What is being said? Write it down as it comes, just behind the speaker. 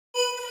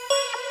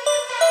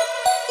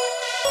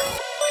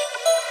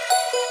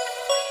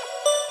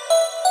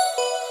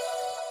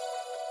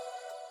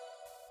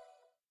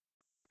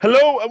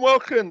Hello and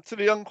welcome to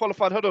the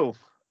Unqualified Huddle.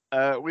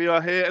 We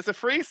are here as a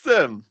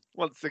threesome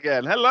once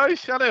again. Hello,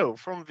 Chanel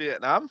from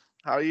Vietnam.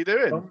 How are you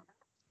doing?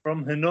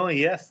 From Hanoi,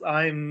 yes,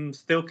 I'm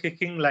still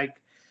kicking.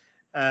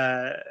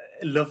 Uh,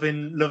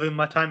 loving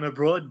my time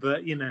abroad,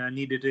 but I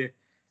needed to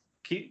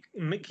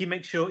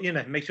make sure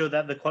make sure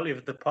that the quality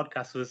of the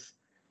podcast was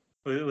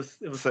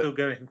still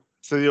going.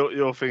 So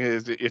your thing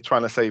is that you're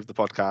trying to save the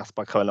podcast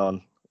by coming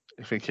on.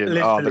 You're thinking,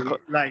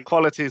 Literally,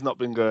 quality's not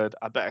been good.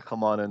 I better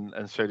come on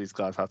and show these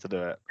guys how to do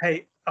it.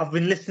 Hey, I've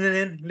been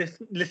listening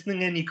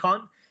in. You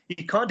can't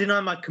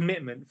deny my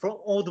commitment from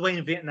all the way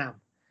in Vietnam.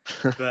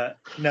 But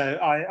no,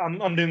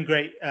 I'm doing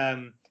great.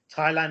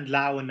 Thailand,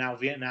 Laos, and now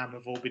Vietnam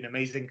have all been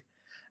amazing.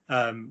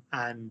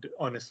 And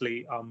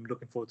honestly, I'm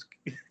looking forward to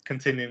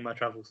continuing my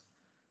travels.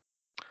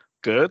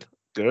 Good.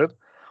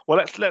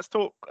 Well, let's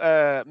talk.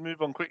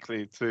 Move on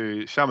quickly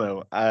to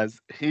Shamil, as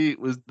he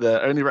was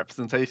the only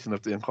representation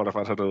of the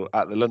Unqualified Huddle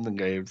at the London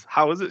Games.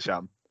 How was it,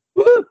 Sham?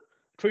 Woo!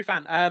 True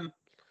fan. I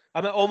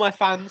met all my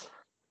fans,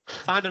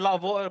 signed a lot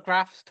of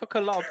autographs, took a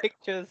lot of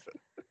pictures.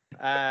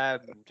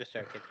 Just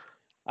joking.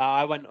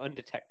 I went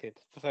undetected,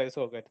 so it's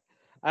all good.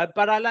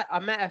 But I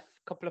met a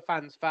couple of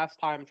fans. First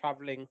time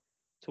traveling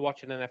to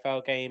watch an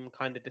NFL game.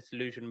 Kind of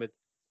disillusioned with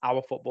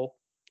our football,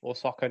 or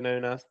soccer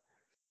known as.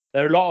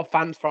 There are a lot of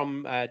fans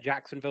from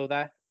Jacksonville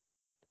there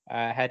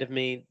ahead of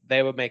me.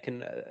 They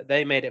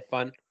made it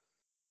fun.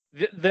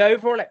 The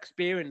overall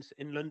experience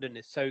in London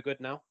is so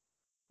good now.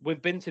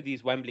 We've been to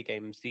these Wembley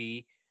games,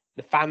 the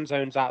fan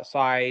zones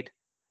outside,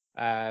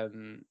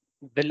 the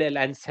little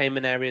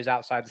entertainment areas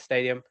outside the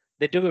stadium.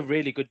 They do a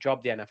really good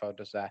job, the NFL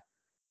does there.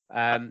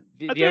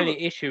 The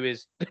only issue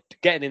is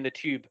getting in the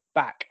tube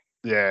back.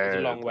 Yeah, it's a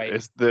long way.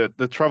 It's the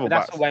travel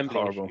back. That's a Wembley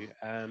horrible.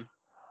 issue.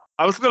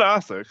 I was going to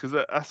ask though, because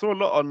I saw a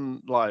lot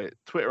on like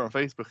Twitter and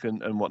Facebook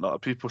and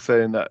whatnot, people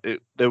saying that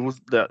there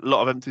was a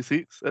lot of empty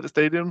seats at the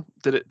stadium.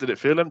 Did it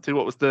feel empty?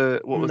 What was the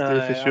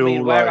official? I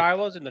mean, where I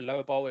was in the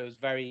lower bowl, it's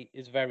very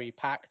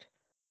packed.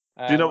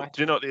 Do you know what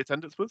the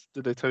attendance was?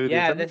 Did they tell you?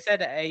 Yeah, the they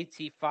said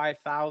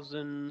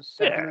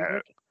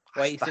 85,700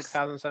 or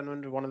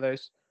 86,700. One of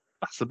those.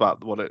 That's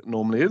about what it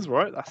normally is,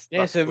 right?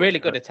 It's a really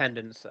good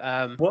attendance.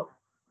 What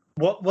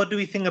do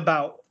we think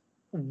about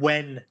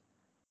when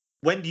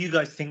do you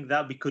guys think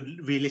that we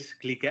could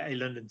realistically get a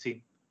London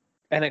team?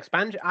 An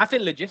expansion? I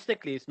think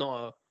logistically it's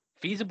not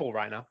feasible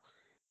right now.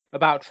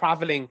 About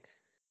traveling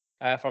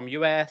from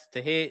US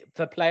to here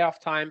to playoff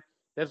time,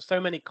 there's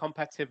so many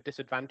competitive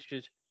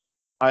disadvantages.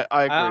 I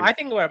agree. I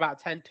think we're about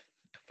 10 to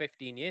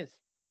 15 years.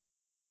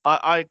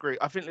 I agree.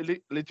 I think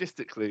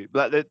logistically,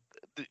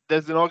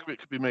 there's an argument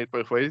could be made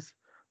both ways,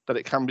 that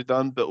it can be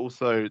done, but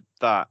also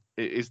that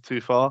it is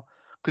too far.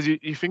 Because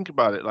you think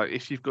about it, like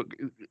if you've got,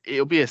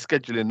 it'll be a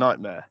scheduling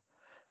nightmare.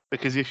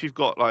 Because if you've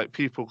got like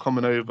people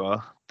coming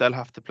over, they'll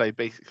have to play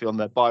basically on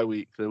their bye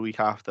week the week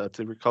after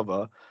to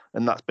recover,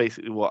 and that's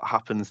basically what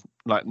happens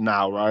like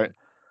now, right?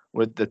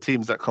 With the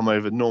teams that come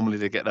over, normally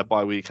they get their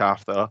bye week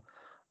after,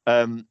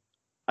 and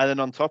then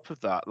on top of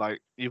that, like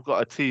you've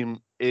got a team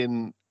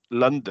in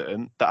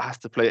London that has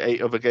to play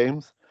 8 other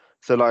games.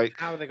 So like,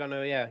 how are they going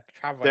to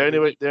travel? The only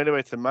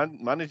way to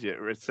manage it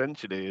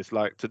essentially is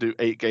like to do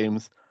 8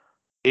 games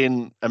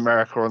in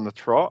America on the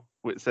trot,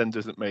 which then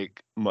doesn't make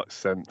much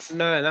sense.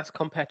 No, that's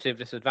competitive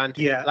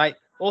disadvantage. Yeah. Like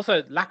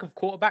also lack of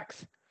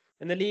quarterbacks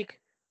in the league.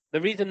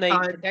 The reason they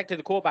protected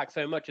the quarterback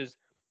so much is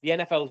the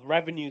NFL's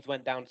revenues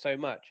went down so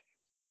much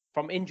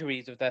from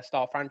injuries of their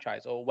star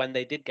franchise, or when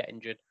they did get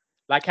injured,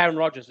 like Aaron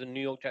Rodgers and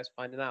New York Jets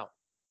finding out.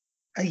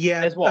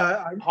 There's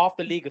half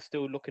the league are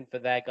still looking for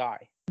their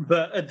guy.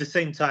 But at the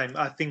same time,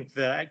 I think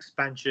the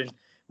expansion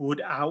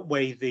would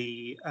outweigh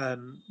the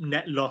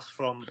net loss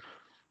from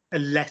a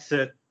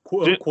lesser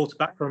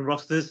quarterback on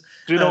rosters.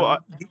 Do you know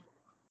what?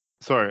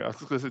 Sorry, I was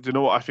going to say, do you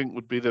know what I think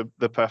would be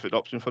the perfect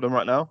option for them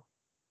right now?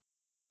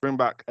 Bring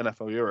back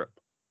NFL Europe.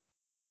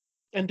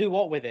 And do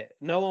what with it?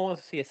 No one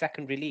wants to see a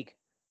secondary league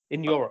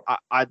in Europe.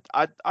 I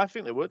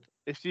think they would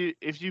if you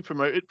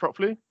promote it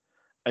properly,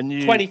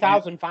 and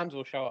 20,000 fans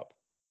will show up.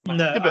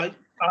 No,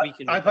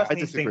 I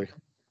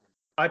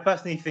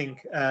personally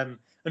think,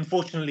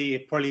 unfortunately,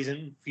 it probably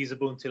isn't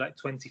feasible until like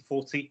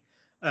 2040.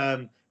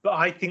 But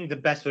I think the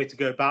best way to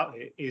go about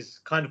it is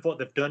kind of what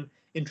they've done.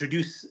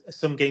 Introduce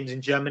some games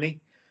in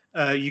Germany.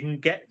 You can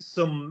get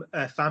some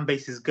fan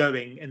bases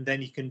going, and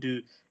then you can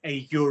do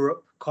a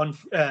Europe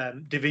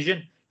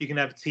division. You can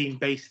have a team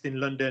based in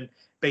London,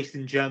 based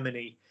in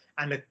Germany,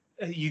 and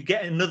you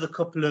get another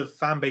couple of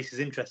fan bases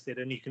interested,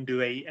 and you can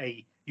do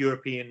a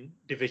European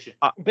division.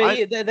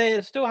 But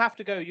they still have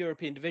to go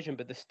European division,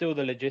 but still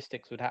the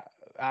logistics would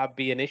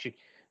be an issue.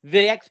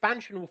 The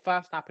expansion will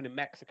first happen in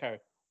Mexico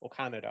or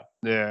Canada.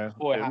 Yeah,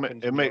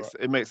 it makes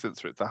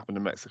sense for it to happen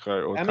in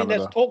Mexico or Canada. I mean,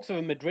 there's talks of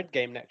a Madrid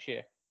game next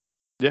year.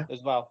 Yeah,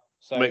 as well.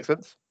 So makes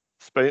sense.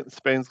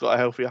 Spain's got a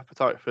healthy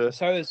appetite for.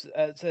 So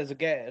there's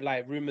again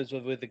like rumors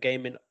with the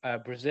game in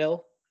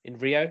Brazil, in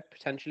Rio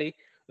potentially,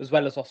 as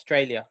well as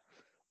Australia.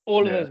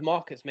 All of those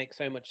markets make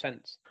so much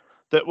sense.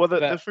 The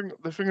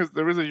thing is,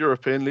 there is a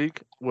European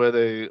league where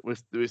they're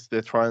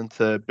trying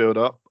to build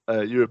up.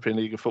 European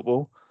League of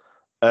Football,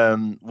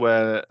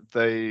 where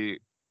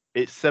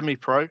it's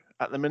semi-pro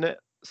at the minute,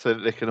 so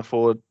that they can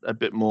afford a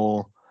bit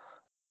more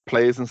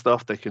players and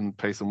stuff. They can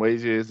pay some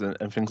wages and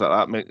things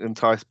like that,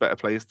 entice better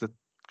players to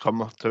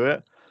come off to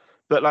it.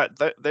 But like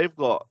they've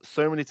got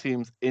so many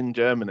teams in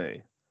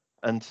Germany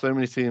and so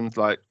many teams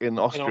like in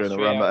Austria and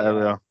around that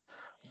area.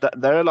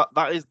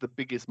 That is the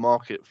biggest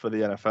market for the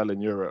NFL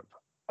in Europe,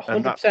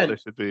 and that's what they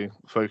 100%. should be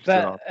focusing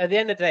on. But at the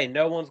end of the day,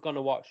 no one's going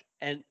to watch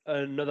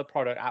another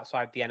product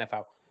outside the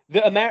NFL.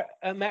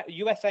 The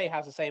USA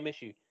has the same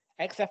issue.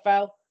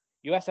 XFL,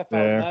 USFL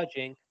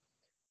merging.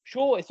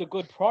 Sure, it's a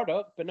good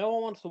product, but no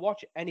one wants to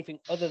watch anything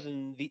other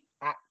than the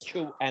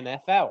actual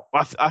NFL.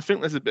 I think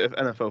there's a bit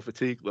of NFL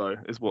fatigue, though,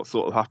 is what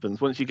sort of happens.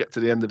 Once you get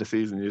to the end of the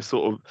season, you're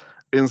sort of,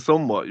 in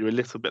somewhat, you're a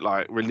little bit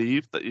like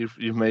relieved that you've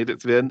made it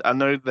to the end. I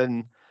know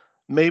then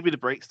maybe the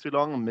break's too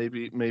long, and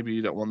maybe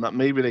you don't want that.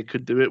 Maybe they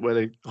could do it where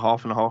they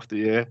half and half the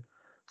year.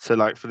 So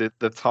like for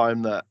the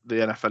time that the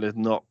NFL is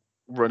not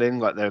running,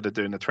 like they're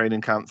doing the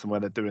training camps and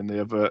where they're doing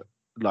the other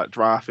like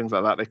draft things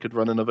like that, they could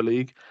run another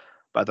league.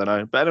 But I don't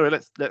know. But anyway,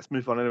 let's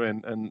move on anyway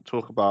and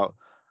talk about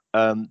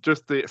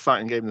just the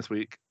exciting game this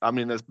week. I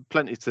mean, there's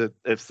plenty of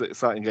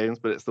exciting games,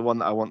 but it's the one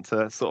that I want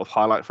to sort of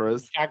highlight for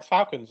us. Jags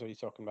Falcons, what are you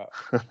talking about?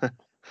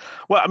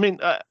 Well, I mean,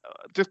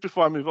 just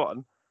before I move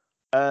on,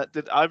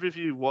 did either of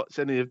you watch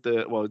any of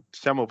the? Well,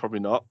 Shamal probably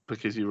not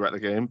because you were at the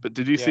game. But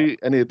did you see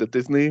any of the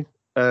Disney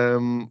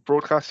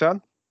broadcast,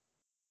 Shan?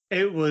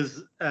 It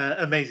was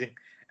amazing,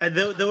 and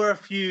there were a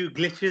few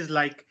glitches,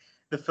 like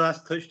the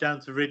first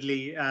touchdown to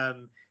Ridley.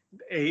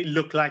 It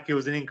looked like it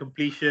was an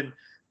incompletion.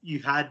 You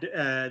had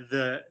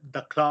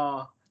the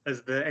claw,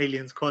 as the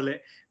aliens call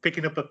it,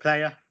 picking up a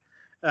player.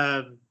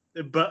 But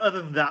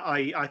other than that,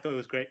 I thought it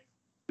was great.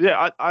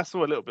 Yeah, I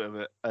saw a little bit of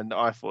it, and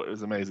I thought it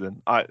was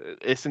amazing.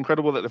 It's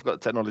incredible that they've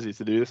got technology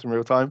to do this in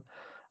real time,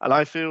 and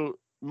I feel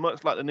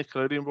much like the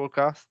Nickelodeon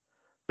broadcast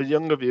for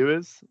younger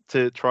viewers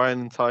to try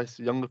and entice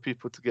younger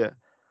people to get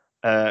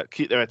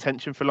keep their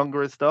attention for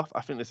longer and stuff.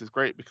 I think this is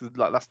great because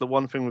like that's the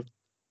one thing with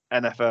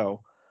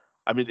NFL.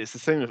 I mean, it's the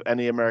same with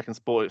any American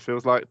sport, it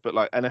feels like, but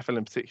like NFL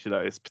in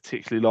particular is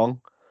particularly long.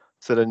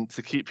 So then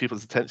to keep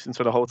people's attention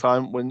for the whole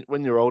time,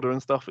 when you're older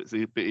and stuff, it's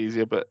a bit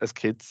easier. But as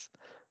kids,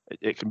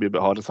 it can be a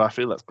bit harder. So I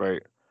feel that's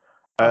great.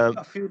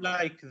 I feel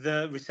like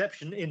the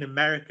reception in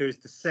America is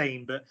the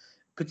same, but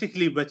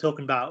particularly we're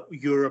talking about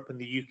Europe and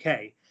the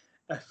UK.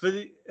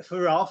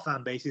 For our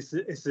fan base,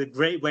 it's a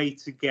great way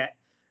to get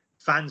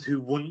fans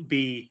who wouldn't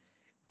be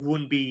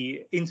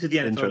into the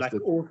NFL. Interested.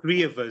 Like all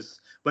three of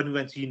us, when we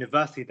went to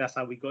university, that's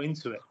how we got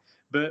into it.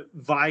 But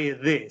via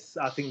this,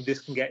 I think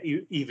this can get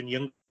even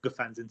younger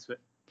fans into it.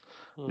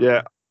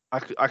 Yeah,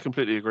 I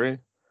completely agree.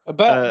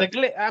 But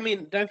I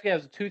mean, don't forget, it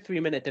was a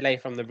 2-3 minute delay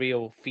from the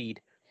real feed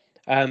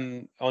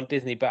on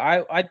Disney.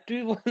 But I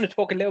do want to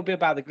talk a little bit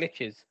about the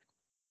glitches.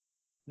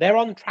 They're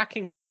on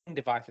tracking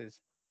devices.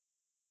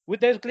 With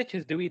those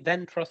glitches, do we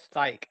then trust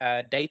like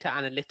data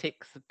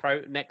analytics,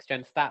 pro next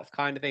gen stats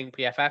kind of thing,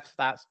 PFF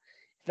stats?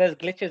 If there's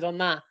glitches on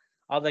that,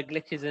 are there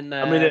glitches in the?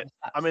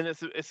 I mean,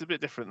 it's a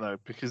bit different though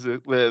because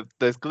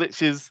there's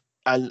glitches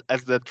and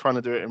as they're trying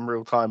to do it in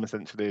real time,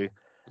 essentially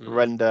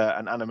render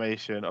an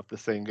animation of the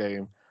same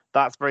game.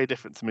 That's very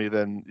different to me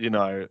than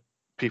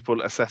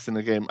people assessing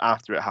the game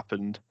after it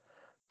happened.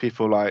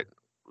 People like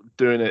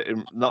doing it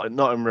not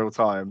in real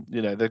time.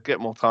 They get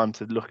more time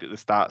to look at the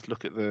stats,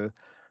 look at the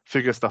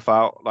figure stuff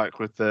out, like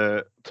with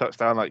the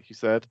touchdown, like you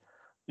said.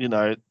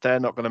 They're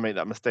not going to make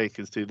that mistake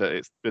and see that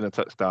it's been a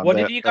touchdown. What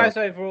did you guys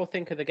overall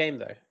think of the game,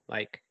 though?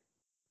 Like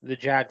the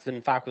Jags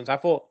and Falcons? I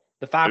thought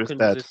the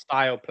Falcons'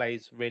 style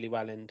plays really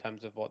well in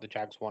terms of what the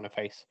Jags want to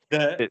face.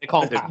 The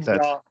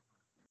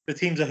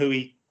teams are who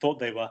we thought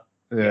they were.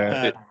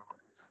 Yeah.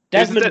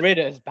 Desmond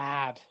Ridder is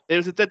bad. It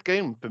was a dead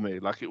game for me.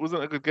 Like, it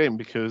wasn't a good game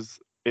because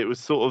it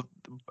was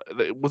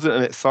it wasn't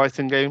an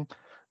exciting game.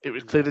 It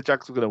was clear the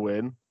Jags were going to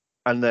win.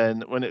 And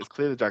then when it's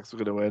clear the Jags were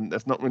going to win,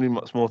 there's not really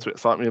much more to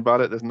excite me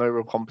about it. There's no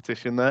real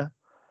competition there.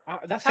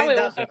 That's how it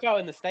also felt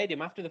in the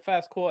stadium. After the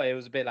first quarter, it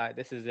was a bit like,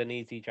 this is an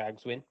easy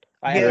Jags win.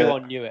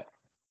 Everyone knew it.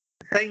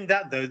 Saying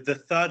that, though, the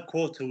third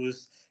quarter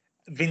was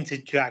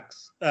vintage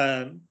Jags,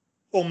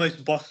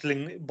 almost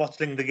bottling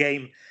the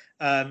game.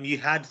 You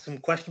had some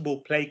questionable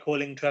play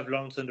calling, Trevor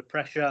Lawrence under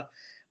pressure.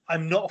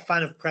 I'm not a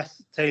fan of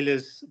Press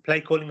Taylor's play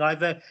calling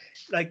either.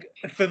 Like,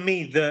 for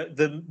me,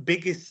 the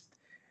biggest,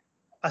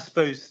 I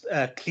suppose,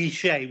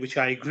 cliche, which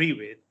I agree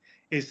with,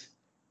 is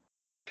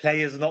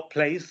players, not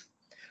plays.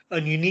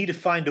 And you need to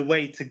find a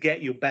way to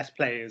get your best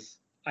players,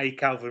 i.e.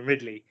 Calvin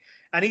Ridley,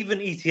 and even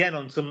ETN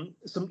on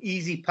some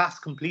easy pass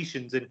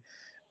completions.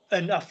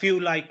 And I feel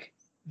like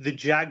the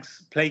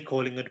Jags play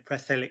calling under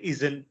Press Taylor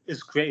isn't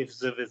as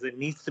creative as it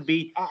needs to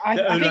be.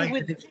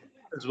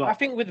 I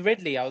think with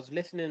Ridley, I was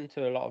listening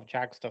to a lot of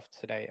Jag stuff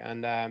today,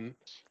 and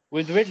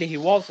with Ridley, he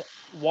was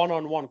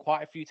one-on-one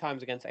quite a few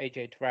times against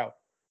AJ Terrell,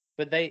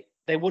 but they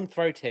wouldn't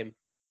throw to him.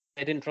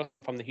 They didn't trust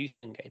him from the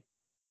Houston game.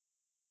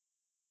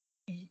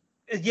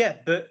 Yeah,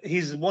 but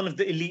he's one of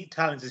the elite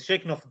talents. He's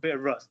shaking off a bit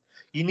of rust.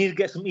 You need to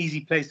get some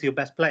easy plays to your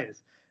best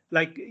players.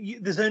 Like,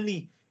 there's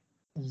only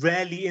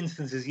rarely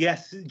instances.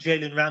 Yes,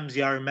 Jalen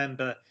Ramsey, I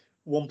remember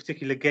one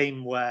particular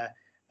game where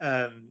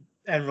Aaron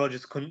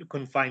Rodgers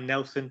couldn't find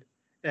Nelson.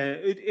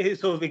 It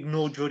sort of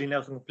ignored Jordy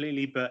Nelson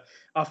completely, but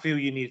I feel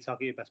you need to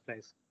target your best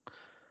players.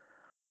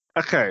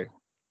 Okay,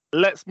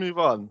 let's move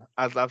on,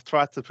 as I've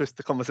tried to push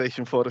the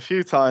conversation forward a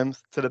few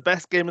times, to the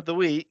best game of the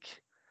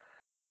week.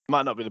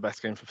 Might not be the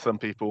best game for some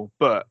people,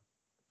 but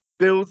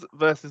Bills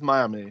versus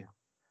Miami.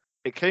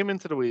 It came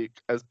into the week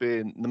as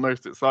being the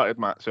most excited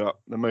matchup,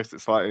 the most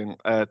exciting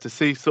to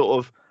see sort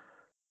of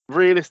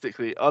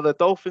realistically, are the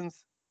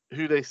Dolphins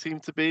who they seem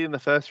to be in the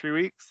first 3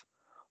 weeks?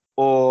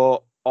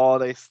 Or are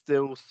they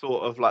still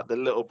sort of like the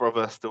little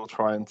brother still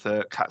trying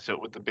to catch up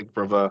with the big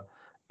brother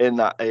in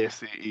that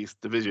AFC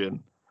East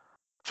division?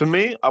 For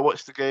me, I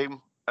watched the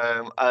game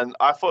and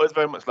I thought it was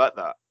very much like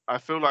that. I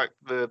feel like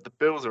the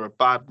Bills are a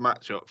bad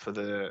matchup for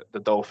the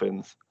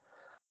Dolphins.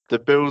 The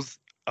Bills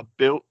are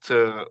built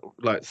to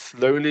like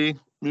slowly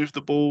move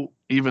the ball,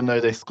 even though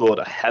they scored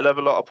a hell of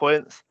a lot of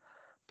points.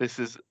 This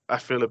is, I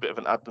feel, a bit of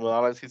an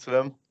abnormality to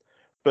them.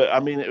 But I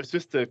mean, it was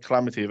just a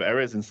calamity of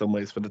errors in some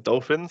ways for the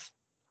Dolphins.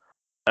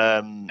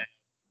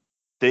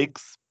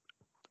 Diggs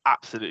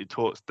absolutely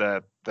torched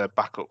their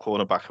backup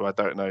cornerback, who I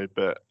don't know,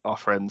 but our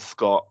friend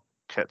Scott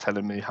kept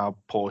telling me how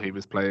poor he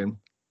was playing.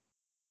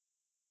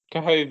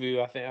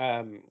 Kahovu, I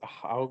think.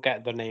 I'll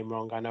get the name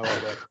wrong. I know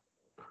I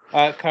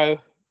will.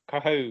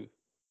 Kaho.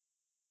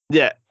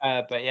 Yeah.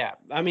 But yeah,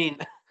 I mean,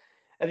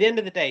 at the end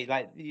of the day,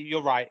 like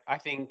you're right. I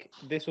think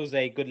this was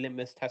a good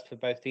litmus test for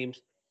both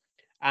teams.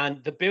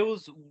 And the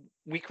Bills,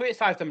 we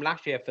criticised them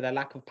last year for their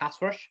lack of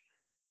pass rush.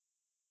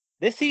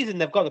 This season,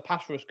 they've got the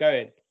pass rush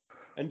going.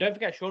 And don't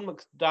forget, Sean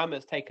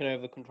McDermott's taken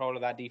over control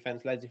of that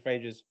defense. Leslie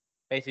Frazier's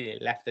basically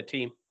left the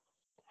team.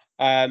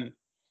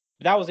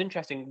 That was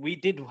interesting. We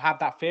did have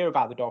that fear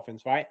about the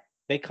Dolphins, right?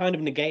 They kind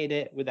of negated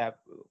it with their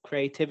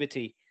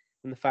creativity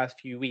in the first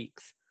few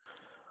weeks.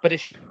 But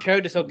it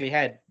showed its ugly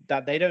head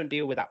that they don't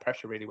deal with that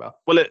pressure really well.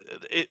 Well,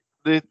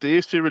 the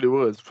issue really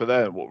was for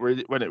them.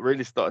 When it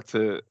really started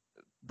to,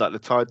 like the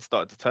tide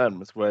started to turn,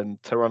 was when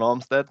Teron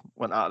Armstead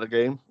went out of the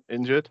game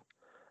injured.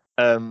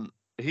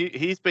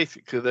 He's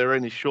basically their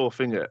only sure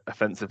finger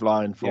offensive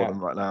line for them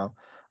right now.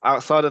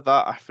 Outside of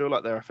that, I feel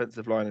like their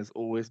offensive line has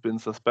always been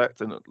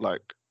suspect, and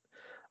like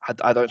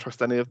I don't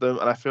trust any of them,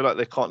 and I feel like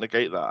they can't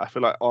negate that. I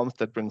feel like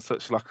Armstead brings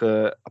such like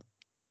a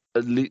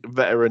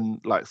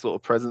veteran like sort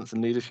of presence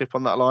and leadership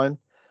on that line.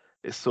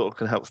 It sort of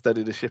can help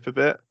steady the ship a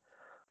bit.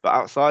 But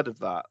outside of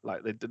that,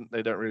 like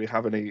they don't really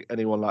have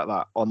anyone like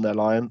that on their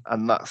line,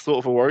 and that's sort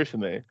of a worry for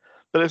me.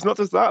 But it's not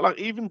just that. Like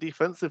even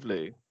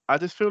defensively, I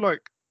just feel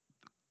like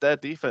their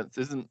defense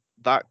isn't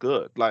that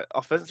good. Like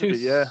offensively,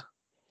 yeah.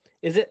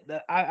 Is it?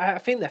 I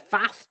think they're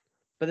fast,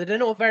 but they're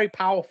not very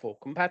powerful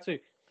compared to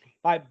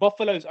like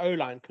Buffalo's O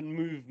line can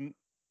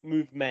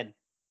move men.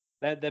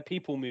 They're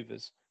people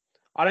movers.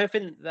 I don't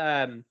think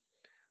the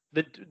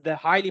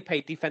highly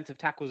paid defensive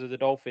tackles of the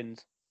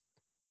Dolphins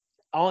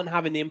aren't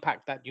having the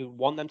impact that you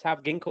want them to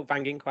have. Van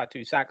Ginkel had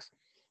 2 sacks.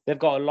 They've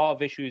got a lot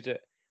of issues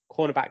at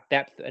cornerback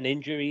depth and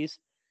injuries.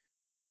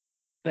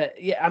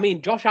 But yeah, I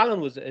mean, Josh Allen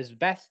was his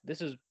best.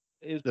 This is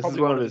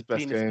probably one of his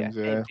best games.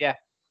 Yeah.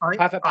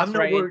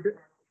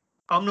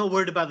 I'm not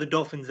worried about the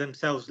Dolphins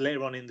themselves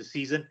later on in the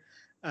season,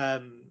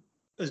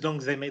 as long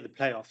as they make the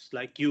playoffs.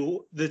 Like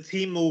the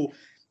team will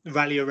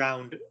rally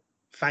around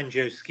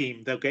Fangio's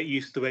scheme. They'll get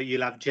used to it.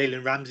 You'll have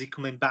Jalen Ramsey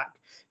coming back.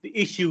 The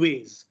issue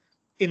is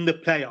in the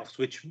playoffs,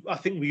 which I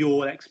think we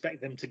all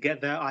expect them to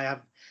get there. I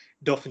have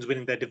Dolphins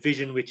winning their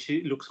division, which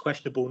looks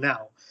questionable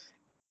now.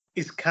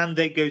 Is can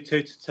they go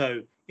toe to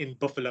toe in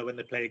Buffalo when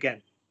they play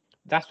again?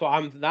 That's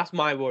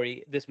my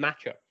worry. This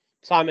matchup.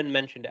 Simon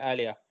mentioned it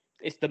earlier.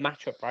 It's the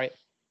matchup, right?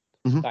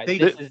 Mm-hmm. Like, they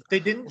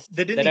didn't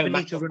even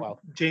need to run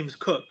James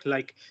Cook.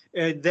 Like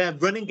their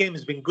running game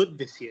has been good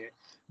this year,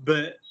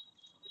 but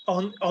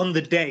on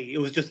the day it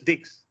was just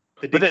Diggs.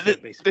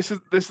 This is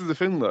the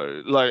thing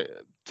though. Like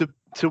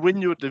to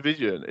win your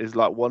division is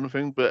like one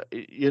thing, but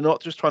you're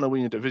not just trying to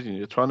win your division.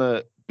 You're trying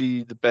to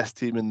be the best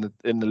team in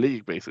the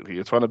league. Basically,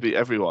 you're trying to beat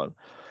everyone.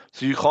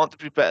 So you can't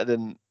be better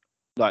than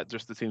like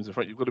just the teams in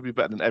front. You've got to be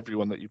better than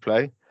everyone that you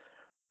play.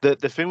 The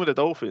thing with the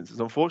Dolphins is,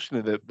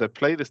 unfortunately, they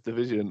play this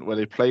division where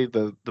they played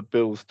the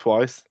Bills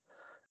twice,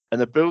 and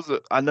the Bills.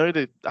 I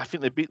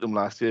think they beat them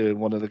last year in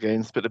one of the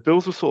games, but the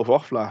Bills were sort of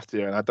off last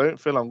year, and I don't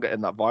feel I'm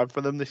getting that vibe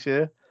from them this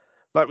year.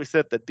 Like we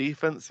said, the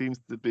defense seems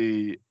to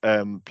be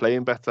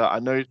playing better. I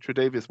know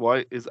Tre'Davious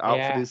White is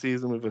out for this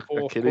season with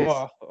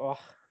Achilles.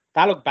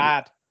 That looked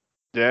bad.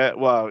 Yeah,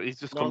 well, he's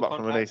just come back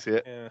from an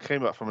ACL. Yeah.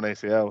 Came back from an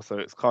ACL, so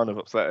it's kind of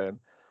upsetting.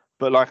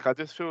 But like, I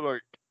just feel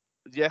like,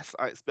 yes,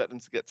 I expect them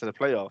to get to the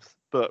playoffs,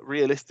 but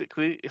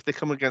realistically, if they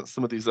come against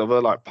some of these other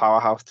like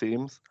powerhouse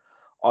teams,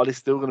 are they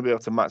still going to be able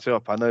to match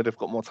up? I know they've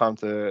got more time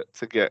to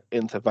get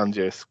into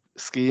Fangio's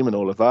scheme and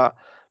all of that,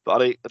 but are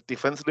they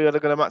defensively going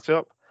to match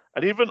up?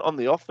 And even on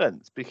the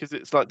offense, because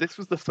it's like this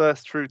was the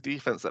first true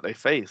defense that they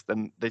faced,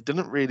 and they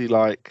didn't really do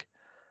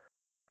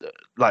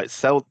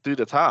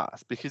the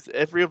task, because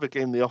every other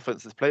game the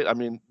offense has played. I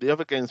mean, the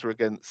other games were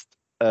against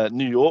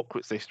New York,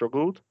 which they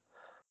struggled,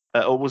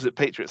 or was it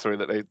Patriots? Sorry,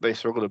 that they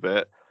struggled a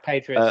bit.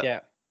 Patriots, yeah.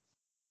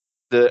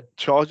 The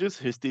Chargers,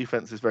 whose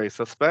defense is very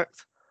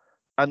suspect,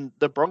 and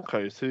the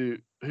Broncos, who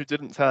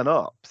didn't turn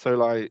up. So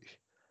like,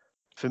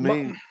 for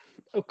me,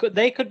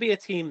 They could be a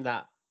team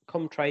that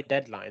come trade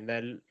deadline,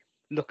 they're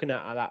looking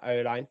at that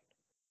O line,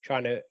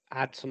 trying to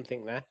add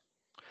something there.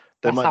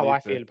 That's how I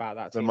feel about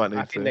that team.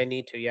 I think they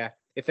need to, yeah,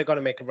 if they're going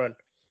to make a run.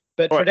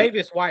 But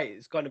Tre'Davious White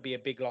is going to be a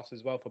big loss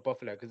as well for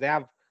Buffalo because they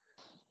have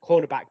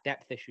cornerback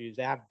depth issues.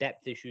 They have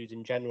depth issues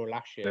in general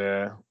last year.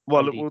 Yeah.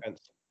 Well,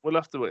 we'll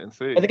have to wait and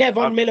see. But they get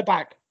Von Miller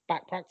back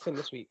practicing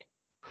this week.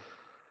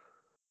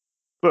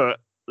 But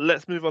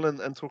let's move on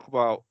and talk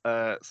about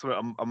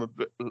something I'm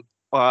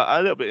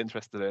a little bit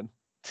interested in.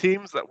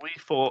 Teams that we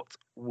thought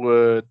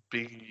would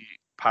be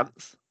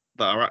pants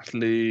that are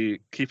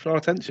actually keeping our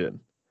attention,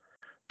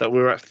 that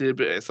we're actually a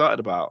bit excited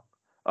about.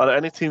 Are there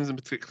any teams in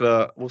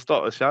particular? We'll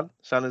start with Shan.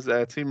 Shan, is there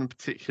a team in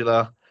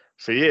particular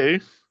for you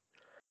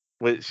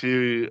which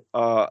you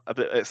are a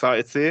bit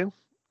excited seeing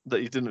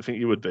that you didn't think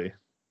you would be?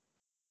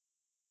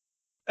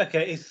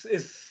 Okay,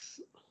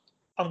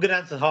 I'm going to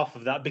answer half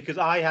of that because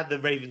I had the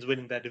Ravens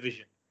winning their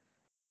division.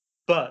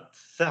 But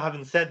so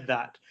having said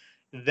that,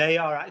 they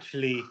are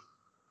actually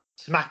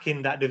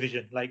smacking that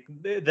division. Like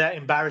they're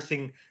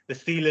embarrassing the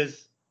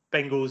Steelers,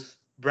 Bengals,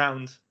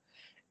 Browns,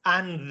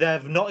 and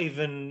they've not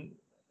even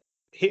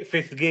hit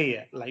fifth gear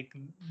yet. Like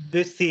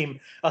this team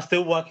are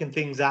still working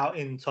things out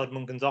in Todd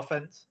Monken's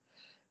offense.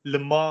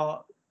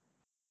 Lamar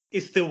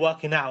is still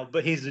working out,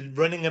 but he's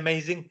running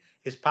amazing,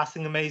 he's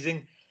passing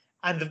amazing,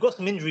 and they've got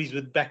some injuries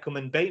with Beckham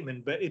and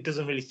Bateman, but it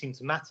doesn't really seem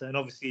to matter, and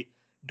obviously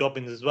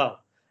Dobbins as well.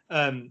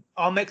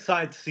 I'm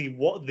excited to see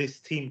what this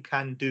team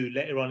can do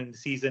later on in the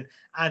season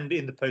and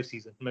in the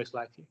postseason, most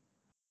likely.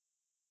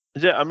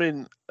 Yeah, I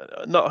mean,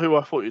 not who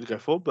I thought you'd go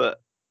for,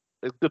 but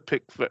it's a good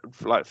pick.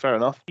 Like, fair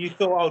enough. You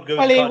thought I would go?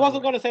 Well, he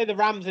wasn't going to say the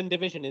Rams in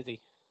division, is he?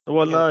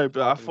 Well, no,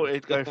 but I thought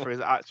he'd go for his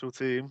actual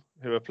team,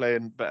 who are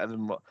playing better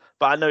than what.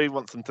 But I know he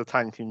wants them to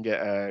tank and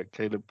get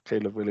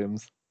Caleb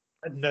Williams.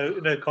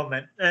 No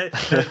comment.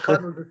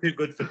 Cardinals are too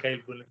good for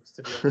Caleb Williams,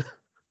 to be honest.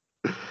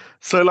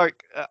 So,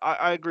 like,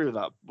 I agree with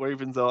that.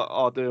 Ravens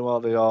are doing well.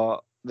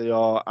 They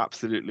are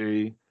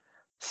absolutely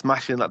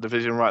smashing that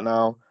division right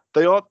now.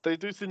 They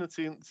do seem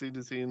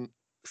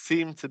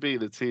to be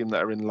the team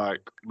that are in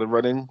like the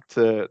running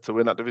to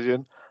win that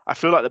division. I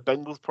feel like the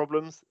Bengals'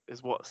 problems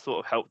is what sort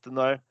of helped them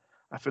though.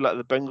 I feel like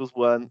the Bengals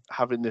weren't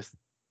having this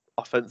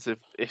offensive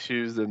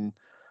issues and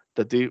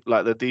the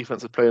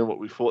defense was playing what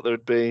we thought they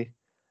would be.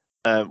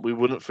 We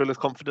wouldn't feel as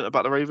confident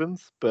about the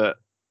Ravens, but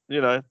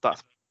you know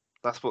that's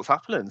what's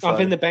happening. So, I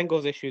think the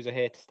Bengals' issues are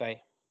here to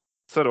stay.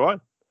 So do I.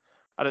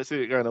 I don't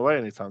see it going away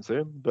anytime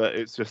soon. But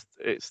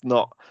it's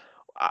not.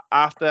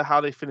 After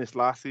how they finished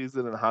last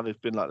season and how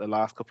they've been like the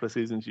last couple of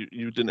seasons,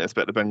 you didn't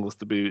expect the Bengals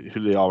to be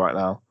who they are right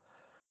now,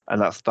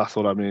 and that's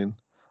what I mean.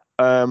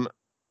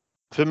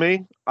 For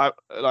me,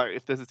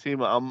 if there's a team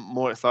that I'm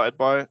more excited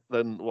by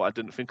than what I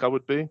didn't think I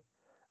would be,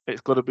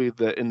 it's got to be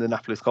the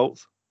Indianapolis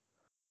Colts.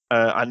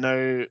 I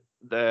know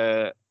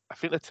I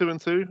think they're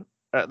 2-2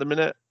 at the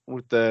minute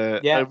with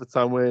the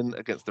overtime win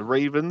against the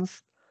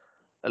Ravens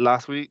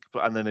last week,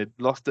 and then they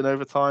lost in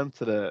overtime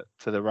to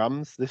the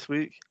Rams this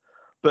week.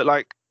 But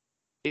like,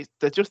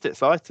 they're just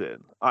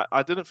exciting.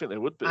 I didn't think they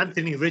would be.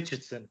 Anthony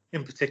Richardson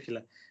in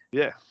particular.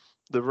 Yeah.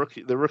 The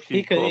rookie.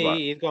 He's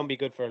going to be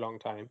good for a long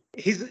time.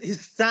 His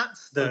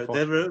stats, though,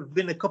 there have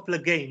been a couple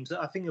of games.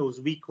 I think it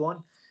was week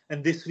 1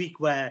 and this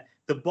week where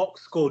the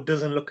box score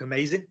doesn't look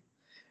amazing,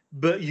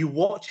 but you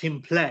watch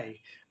him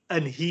play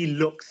and he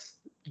looks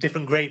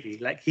different gravy.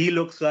 Like he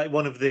looks like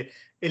one of the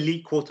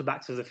elite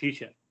quarterbacks of the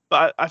future.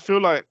 But I feel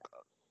like,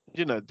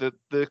 you know,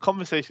 the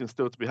conversation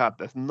still to be had.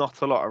 There's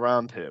not a lot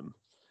around him,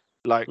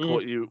 like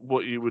what you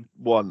would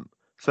want.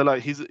 So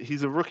like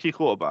he's a rookie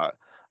quarterback.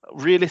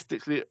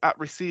 Realistically, at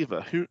receiver,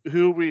 who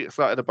are we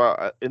excited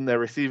about in their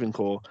receiving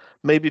core?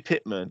 Maybe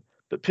Pittman,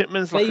 but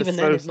Pittman's like a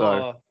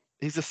so-so.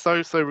 He's a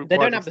so-so. They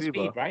don't have the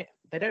speed, right?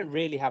 They don't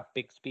really have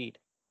big speed.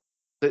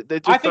 They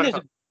just I think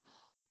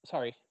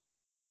sorry.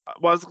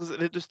 Well,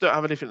 they just don't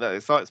have anything that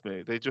excites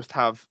me. They just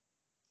have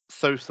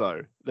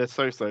so-so. They're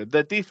so-so.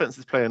 Their defense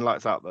is playing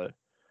lights out though.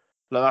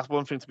 Like that's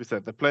one thing to be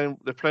said. They're playing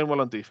well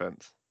on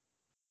defense.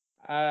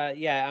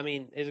 Yeah, I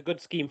mean, it's a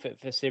good scheme for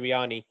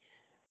Sirianni.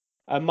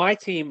 My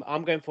team,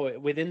 I'm going for it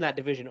within that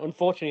division.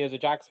 Unfortunately, as a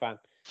Jags fan,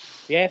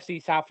 the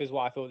AFC South is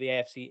what I thought the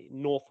AFC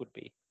North would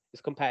be.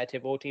 It's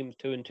competitive, all teams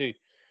 2-2.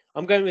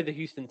 I'm going with the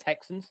Houston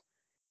Texans.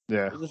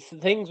 Yeah. The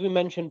things we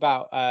mentioned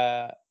about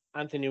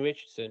Anthony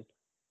Richardson,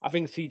 I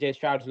think CJ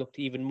Stroud looked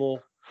even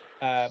more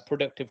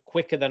productive,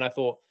 quicker than I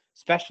thought,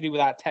 especially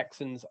with that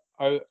Texans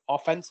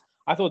offense.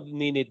 I thought they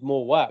needed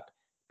more work.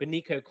 But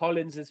Nico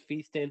Collins is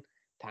feasting.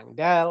 Tank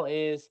Dell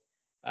is.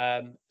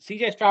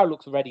 CJ Stroud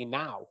looks ready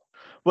now.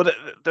 Well,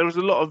 there was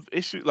a lot of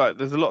issues. Like,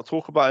 there's a lot of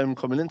talk about him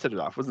coming into the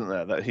draft, wasn't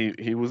there? That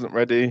he wasn't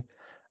ready.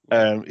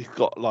 He's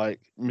got like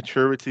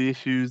maturity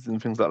issues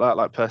and things like that,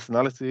 like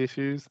personality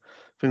issues,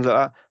 things like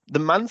that. The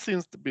man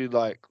seems to be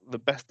like the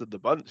best of the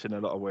bunch in a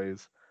lot of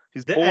ways.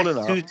 He's The balling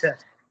out. S2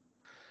 test.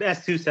 The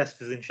S2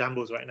 test is in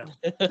shambles right now.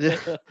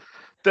 Yeah.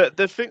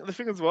 The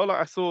thing as well, like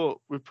I saw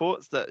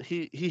reports that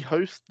he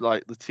hosts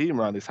like the team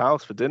around his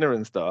house for dinner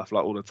and stuff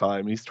like all the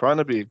time. He's trying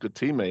to be a good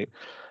teammate,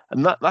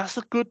 and that's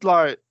a good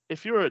like.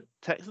 If you're a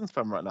Texans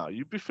fan right now,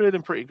 you'd be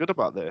feeling pretty good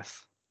about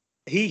this.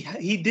 He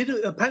did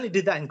apparently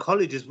did that in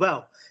college as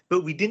well,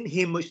 but we didn't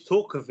hear much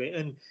talk of it.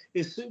 And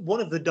it's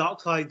one of the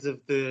dark sides of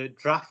the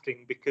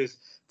drafting because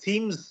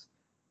teams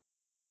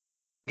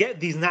get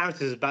these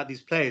narratives about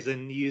these players,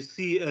 and you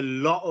see a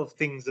lot of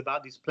things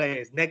about these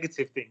players,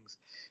 negative things,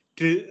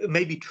 to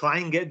maybe try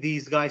and get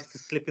these guys to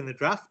slip in the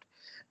draft.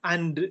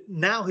 And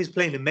now he's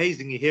playing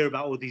amazing. You hear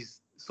about all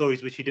these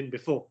stories which he didn't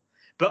before.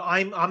 But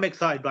I'm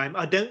excited by him.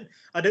 I don't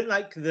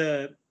like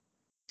the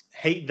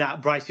hate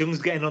that Bryce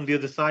Young's getting on the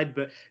other side,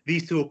 but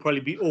these two will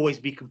probably always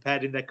be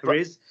compared in their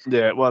careers.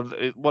 Yeah, well,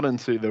 1 and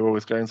 2 they're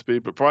always going to be,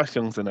 but Bryce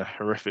Young's in a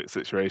horrific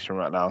situation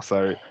right now,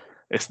 so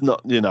it's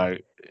not,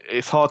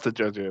 it's hard to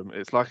judge him.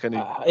 It's like any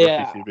rookie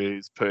yeah. QB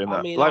who's putting I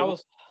that. mean, Like,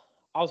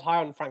 I was high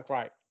on Frank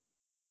Wright.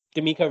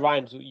 D'Amico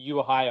Ryans, you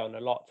were high on a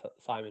lot,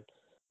 Simon,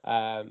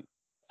 and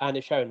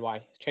it's showing why.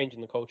 It's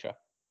changing the culture.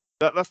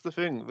 that's the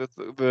thing.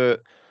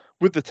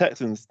 With the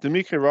Texans,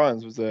 D'Amico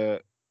Ryans was a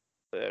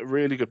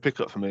really good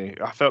pickup for me.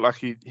 I felt like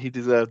he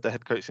deserved the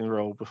head coaching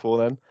role before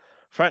then.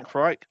 Frank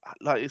Reich,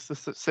 like it's the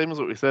same as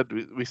what we said.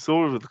 We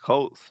saw with the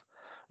Colts.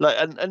 Like,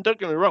 and don't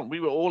get me wrong, we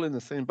were all in the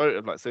same boat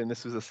of like saying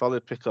this was a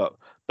solid pickup.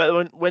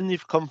 But when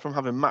you've come from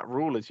having Matt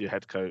Rule as your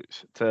head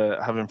coach to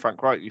having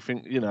Frank Reich, you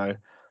think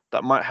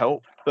that might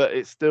help. But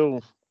it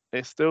still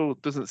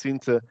doesn't seem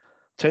to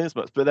change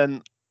much. But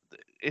then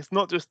it's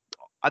not just.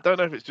 I don't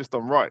know if it's just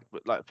on Reich,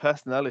 but like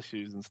personnel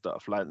issues and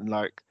stuff. Like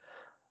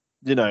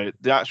the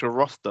actual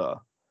roster.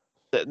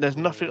 There's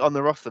nothing on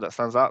the roster that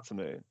stands out to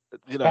me.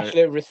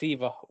 Especially a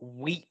receiver,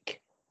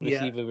 weak Yeah.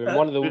 receiver, we're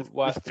one of the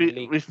worst in the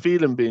league. With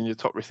Phelan being your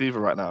top receiver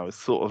right now is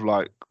sort of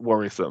like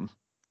worrisome.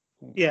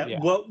 Yeah.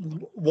 Well,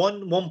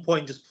 one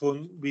point just before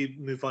we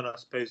move on, I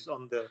suppose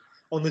on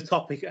the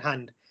topic at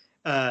hand,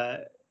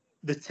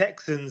 the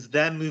Texans,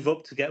 their move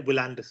up to get Will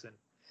Anderson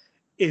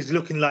is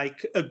looking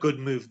like a good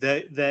move.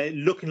 They're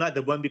looking like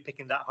they won't be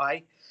picking that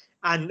high,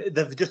 and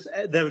they're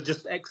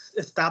just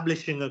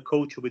establishing a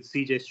culture with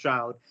C.J.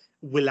 Stroud,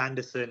 Will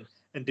Anderson,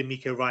 and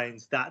D'Amico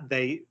Ryans that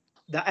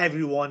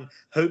everyone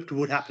hoped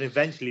would happen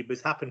eventually, but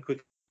it's happened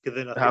quicker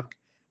than I think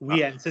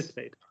we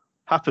anticipated.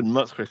 Happened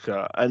much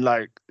quicker, and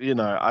I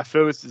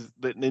feel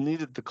they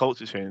needed the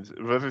culture change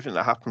with everything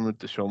that happened with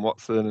Deshaun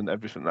Watson and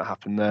everything that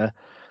happened there.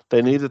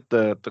 They needed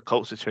the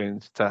culture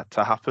change to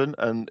happen,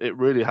 and it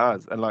really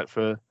has. And like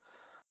for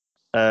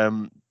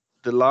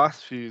the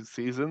last few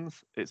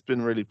seasons, it's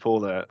been really poor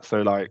there.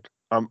 So like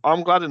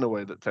I'm glad in a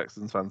way that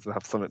Texans fans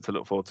have something to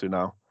look forward to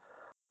now.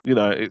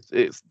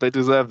 It's they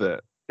deserve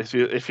it.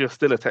 If you're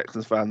still a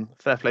Texans fan,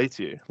 fair play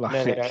to you. Like,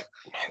 No, they don't.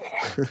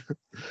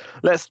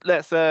 let's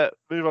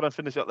move on and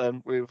finish up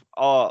then with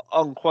our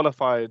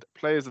unqualified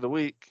players of the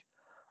week.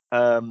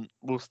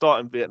 We'll start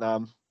in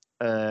Vietnam,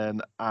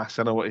 and Ash,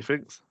 I know what he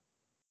thinks.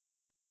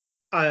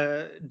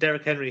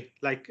 Derrick Henry.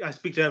 Like I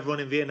speak to everyone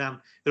in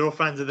Vietnam, they're all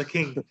fans of the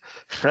king.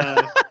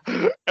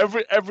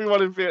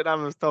 Everyone in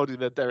Vietnam has told you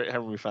they're Derrick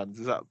Henry fans.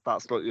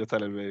 That's what you're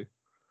telling me?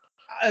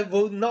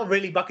 Well, not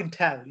really, but I can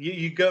tell.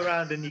 You go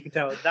around and you can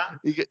tell that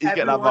you get that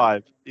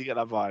vibe. You get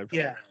that vibe.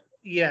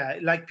 Yeah.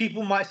 Like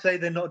people might say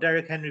they're not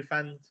Derrick Henry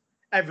fans.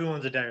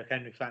 Everyone's a Derrick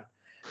Henry fan.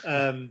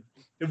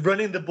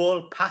 Running the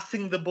ball,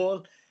 passing the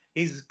ball.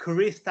 His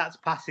career stats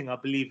passing, I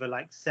believe, are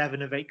like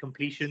 7 of 8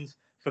 completions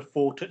for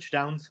 4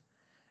 touchdowns.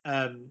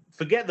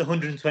 Forget the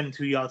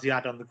 122 yards he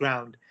had on the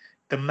ground.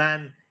 The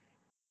man,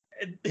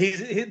 he's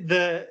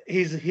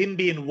him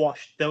being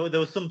washed. There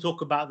was some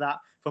talk about that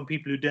from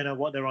people who don't know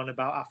what they're on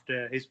about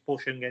after his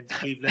portion against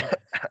Cleveland.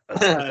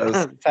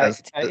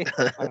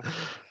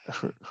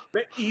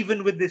 But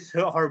even with this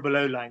horrible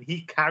O-line,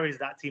 he carries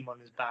that team on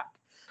his back.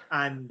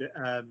 And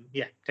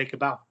take a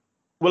bow.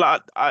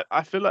 Well,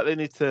 I feel like they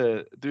need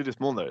to do this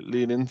more though,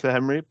 lean into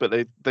Henry, but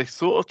they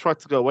sort of tried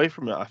to go away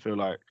from it. I feel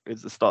like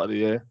it's the start of the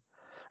year,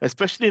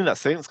 especially in that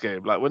Saints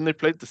game. Like when they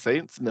played the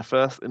Saints in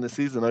the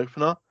season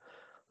opener,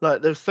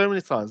 like there's so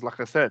many times.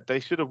 Like I said, they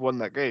should have won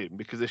that game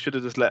because they should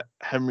have just let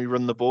Henry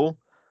run the ball.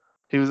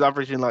 He was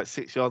averaging like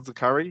 6 yards a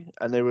carry,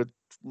 and they were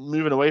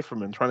moving away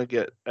from him, trying to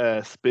get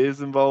Spears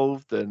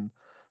involved and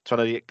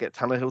trying to get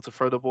Tannehill to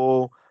throw the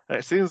ball. And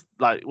it seems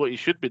like what you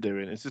should be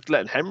doing is just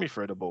letting Henry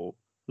throw the ball.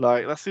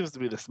 Like that seems to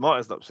be the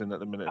smartest option at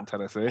the minute in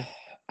Tennessee.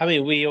 I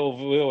mean, we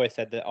always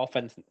said that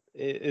offense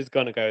is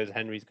going to go as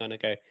Henry's going to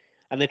go,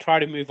 and they try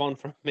to move on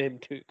from him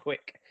too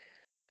quick.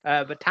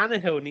 But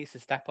Tannehill needs to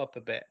step up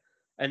a bit,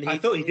 and he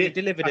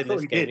delivered in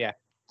this game. Yeah,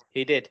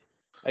 he did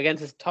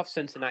against this tough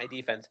Cincinnati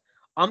defense.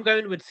 I'm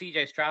going with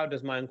C.J. Stroud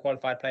as my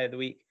unqualified player of the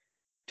week.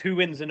 2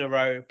 wins in a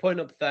row, putting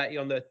up 30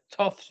 on the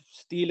tough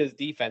Steelers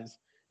defense.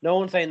 No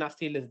one's saying that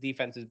Steelers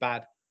defense is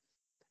bad.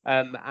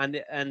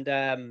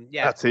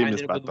 That team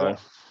is bad though.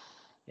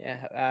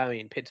 Yeah, I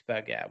mean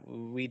Pittsburgh. Yeah,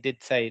 we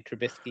did say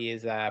Trubisky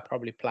is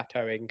probably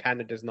plateauing.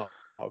 Canada's not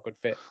a good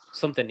fit.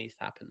 Something needs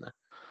to happen there.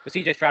 But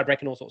CJ Stroud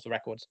breaking all sorts of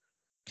records.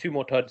 2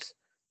 more tuds,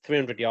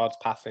 300 yards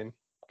passing,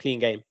 clean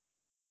game.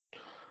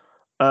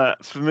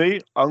 For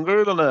me, I'm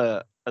going on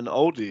an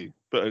oldie,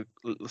 but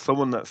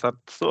someone that's had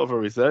sort of a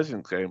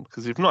resurgence game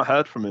because you've not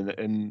heard from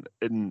him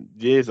in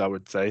years, I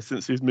would say,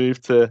 since he's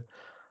moved to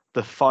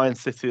the fine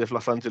city of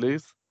Los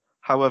Angeles.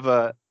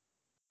 However,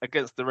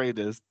 against the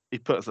Raiders, he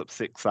puts up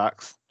 6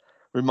 sacks.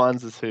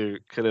 Reminds us who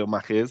Khalil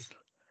Mack is.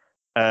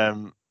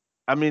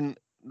 I mean,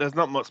 there's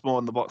not much more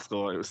on the box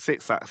score. It was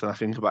 6 sacks and I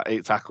think about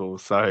 8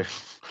 tackles. So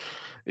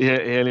he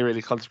only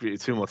really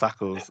contributed 2 more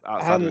tackles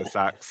outside of the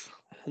sacks.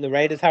 And the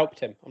Raiders helped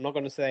him. I'm not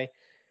going to say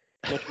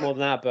much more than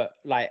that, but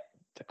like,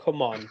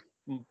 come on.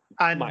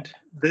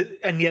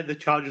 And yet the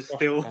Chargers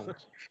still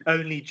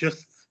only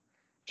just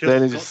they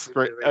only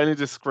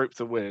just scraped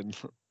a win.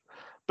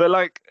 But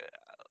like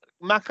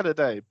Mac had a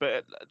day,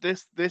 but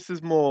this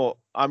is more.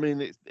 I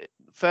mean,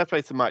 fair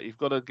play to Mac. You've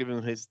got to give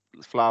him his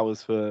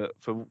flowers for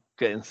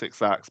getting 6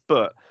 sacks,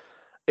 but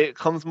it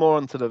comes more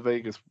onto the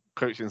Vegas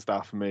coaching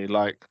staff for me.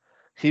 Like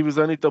he was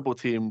only double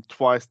teamed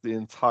twice the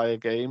entire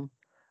game,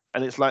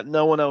 and it's like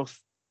no one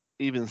else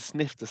even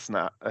sniffed a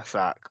sack.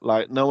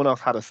 Like no one else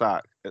had a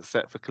sack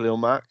except for Khalil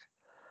Mack.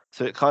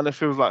 So it kind of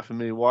feels like for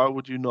me, why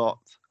would you not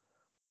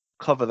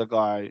cover the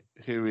guy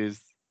who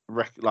is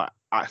like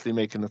actually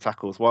making the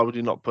tackles? Why would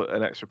you not put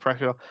an extra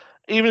pressure?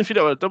 Even if you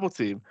don't want a double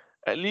team,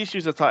 at least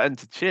use a tight end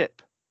to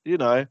chip. You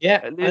know,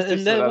 yeah, at least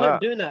and they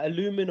weren't doing that.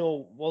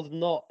 Illuminor was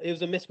not. It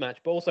was a mismatch,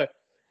 but also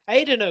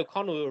Aiden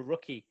O'Connell, a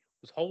rookie,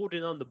 was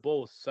holding on the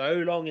ball so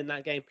long in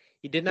that game.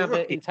 He didn't have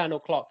an internal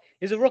clock.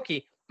 He's a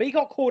rookie, but he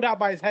got called out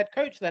by his head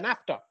coach then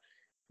after,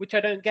 which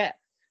I don't get.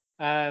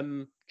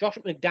 Josh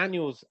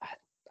McDaniels,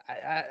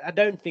 I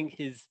don't think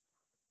his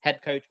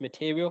head coach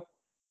material.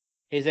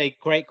 He's a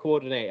great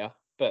coordinator,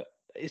 but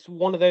it's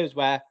one of those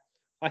where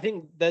I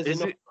think there's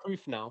enough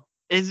proof now.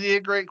 Is he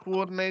a great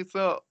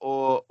coordinator,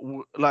 or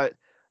like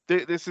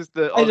this is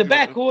the? He's a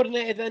better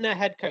coordinator than a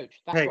head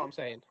coach. That's what I'm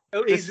saying.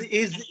 Oh, is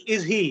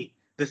he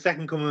the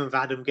second coming of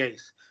Adam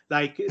Gase?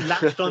 Like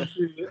latched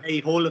onto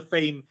a Hall of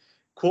Fame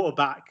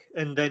quarterback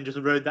and then just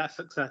rode that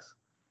success?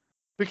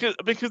 Because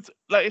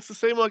like it's the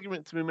same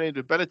argument to be made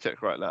with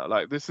Belichick right now.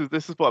 Like this is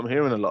what I'm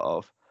hearing a lot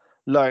of.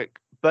 Like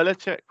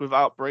Belichick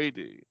without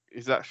Brady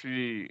is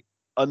actually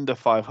under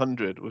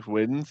 500 with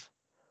wins,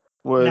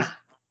 whereas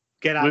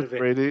get out of it.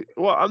 Brady,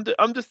 well,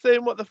 I'm just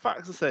saying what the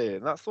facts are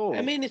saying. That's all.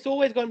 I mean, it's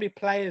always going to be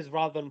players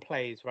rather than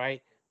plays,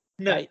 right?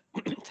 No, like,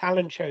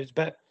 talent shows,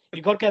 but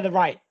you got to get the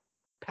right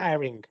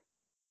pairing.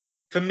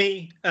 For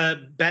me,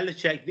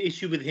 Belichick, the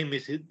issue with him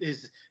is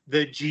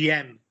the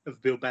GM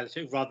of Bill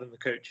Belichick rather than the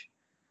coach.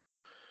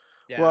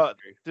 Yeah, well,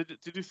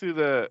 did you see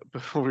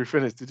before we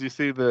finish? Did you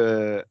see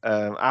the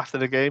after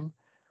the game,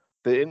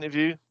 the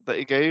interview that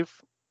he gave,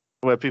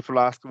 where people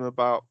asked him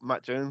about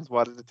Matt Jones,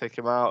 why did they take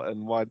him out,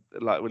 and why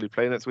will he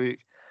play next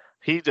week?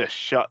 He just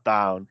shut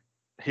down.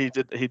 He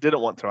didn't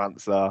want to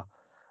answer,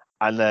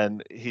 and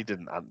then he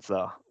didn't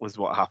answer. Was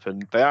what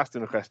happened. They asked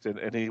him a question,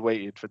 and he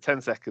waited for 10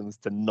 seconds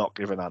to not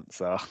give an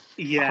answer.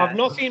 Yeah, I've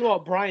not seen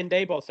what Brian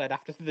Daboll said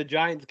after the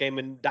Giants game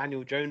and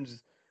Daniel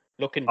Jones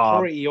looking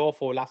pretty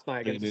awful last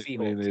night against the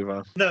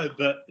Seahawks. No,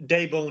 but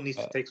Daboll needs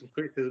to take some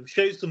criticism,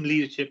 show some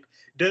leadership.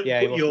 Don't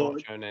put your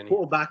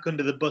quarterback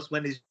under the bus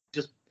when he's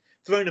just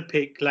throwing a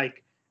pick.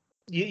 Like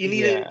you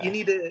need a.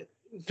 Do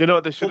you know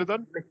what they should have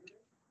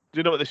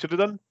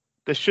done?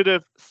 They should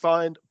have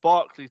signed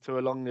Barkley to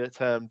a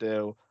longer-term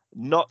deal,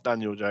 not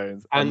Daniel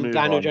Jones. And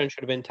Daniel Jones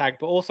should have been tagged.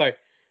 But also,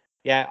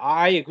 yeah,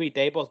 I agree.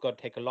 Daboll's got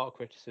to take a lot of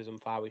criticism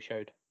for how he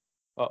showed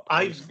up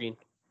on the screen.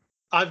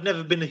 I've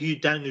never been a huge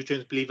Daniel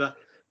Jones believer.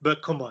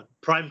 But come on,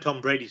 prime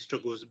Tom Brady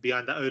struggles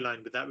behind that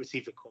O-line with that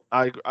receiver core.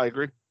 I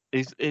agree.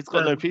 He's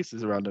got no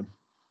pieces around him.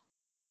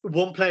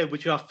 One player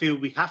which I feel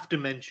we have to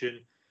mention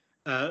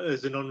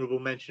as an honourable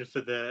mention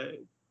for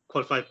the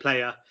qualified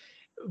player,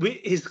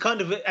 he's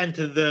kind of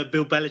entered the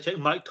Bill Belichick,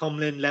 Mike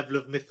Tomlin level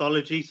of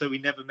mythology, so we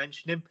never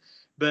mention him.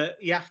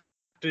 But you have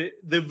to,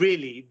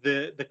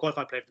 the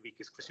qualified player of the week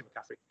is Christian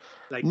McCaffrey.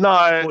 Like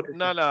no,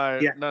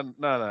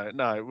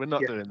 we're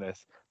not doing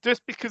this.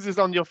 Just because he's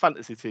on your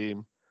fantasy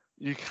team,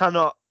 you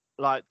cannot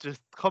just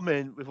come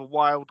in with a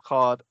wild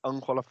card,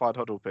 unqualified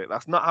huddle pick.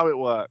 That's not how it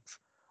works.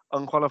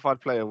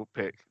 Unqualified player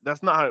pick.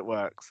 That's not how it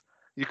works.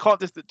 You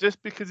can't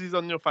just because he's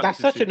on your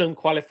fantasy. That's such an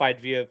unqualified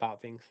view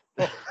about things.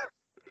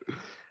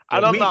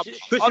 And on that,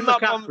 Christian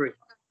McCaffrey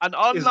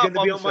is going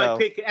to be on my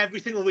pick every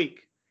single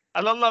week.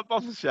 And on that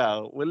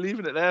bombshell, we're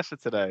leaving it there for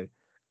today.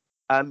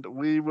 And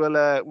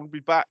we'll be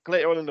back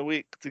later on in the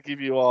week to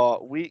give you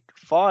our week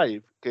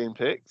 5 game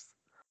picks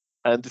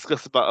and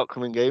discuss about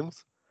upcoming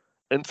games.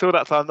 Until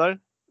that time, though,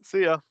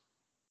 see ya.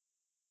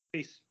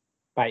 Peace.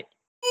 Bye.